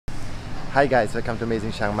Hi guys, welcome to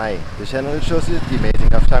Amazing Chiang Mai. The channel shows you the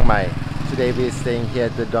amazing of Chiang Mai. Today we're staying here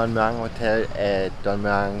at the Don Muang Hotel at Don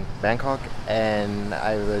Muang, Bangkok, and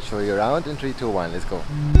I will show you around in 3, 2, 1. Let's go.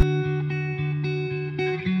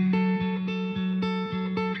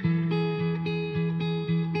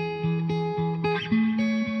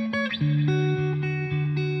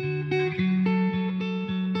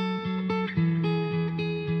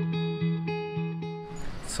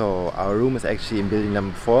 So our room is actually in building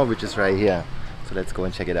number 4, which is right here. So let's go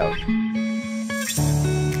and check it out.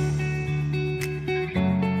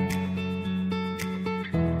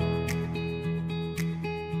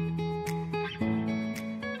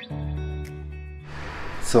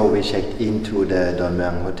 So we checked into the Don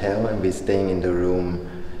Muang Hotel and we're staying in the room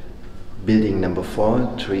building number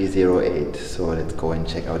 4, 308. So let's go and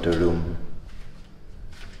check out the room.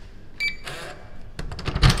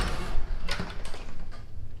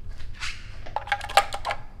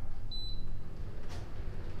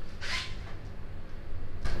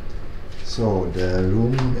 So the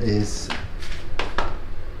room is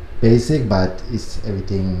basic, but it's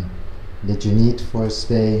everything that you need for a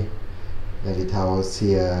stay. The towels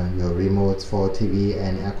here, your remotes for TV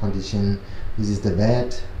and air condition. This is the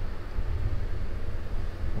bed.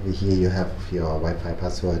 Over here you have your Wi-Fi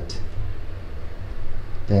password.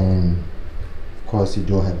 Then of course you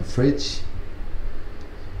do have a fridge,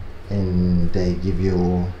 and they give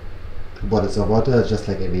you 2 bottles of water just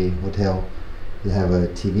like every hotel. You have a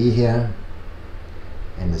TV here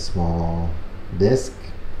and a small desk.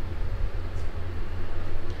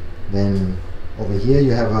 Then over here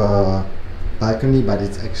you have a balcony, but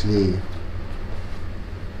it's actually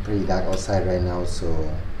pretty dark outside right now, so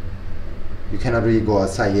you cannot really go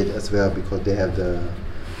outside yet as well because they have the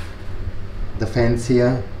fence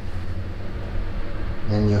here.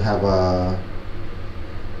 Then you have a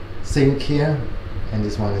sink here, and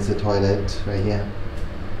this one is a toilet right here,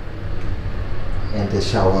 and the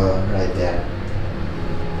shower right there.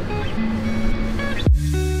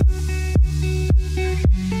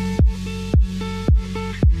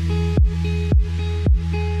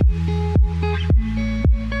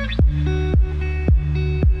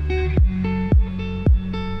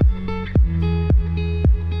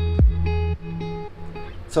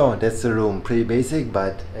 So that's the room, pretty basic,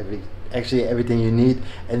 but actually everything you need,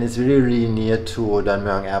 and it's really near to Don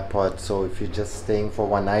Muang Airport. So if you're just staying for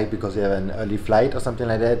one night because you have an early flight or something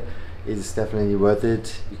like that, it's definitely worth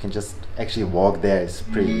it. You can just actually walk there, it's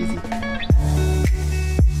pretty easy.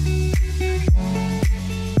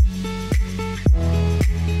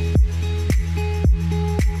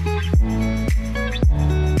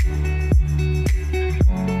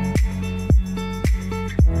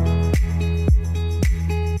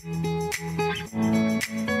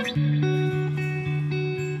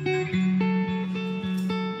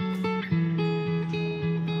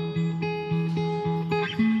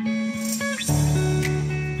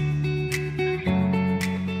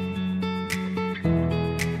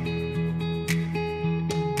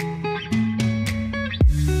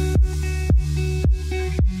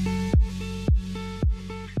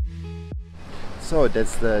 So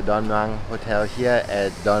that's the Don Muang Hotel here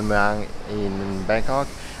at Don Muang in Bangkok.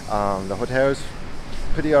 The hotel is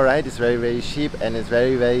pretty alright, it's very cheap, and it's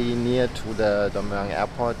very near to the Don Muang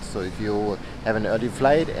Airport. So if you have an early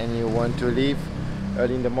flight and you want to leave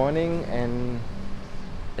early in the morning, and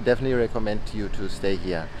I definitely recommend you to stay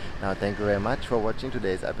here. Now thank you very much for watching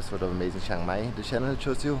today's episode of Amazing Chiang Mai, the channel that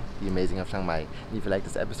shows you the amazing of Chiang Mai. And if you like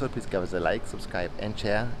this episode, please give us a like, subscribe and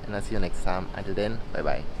share, and I'll see you next time. Until then, bye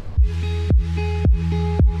bye.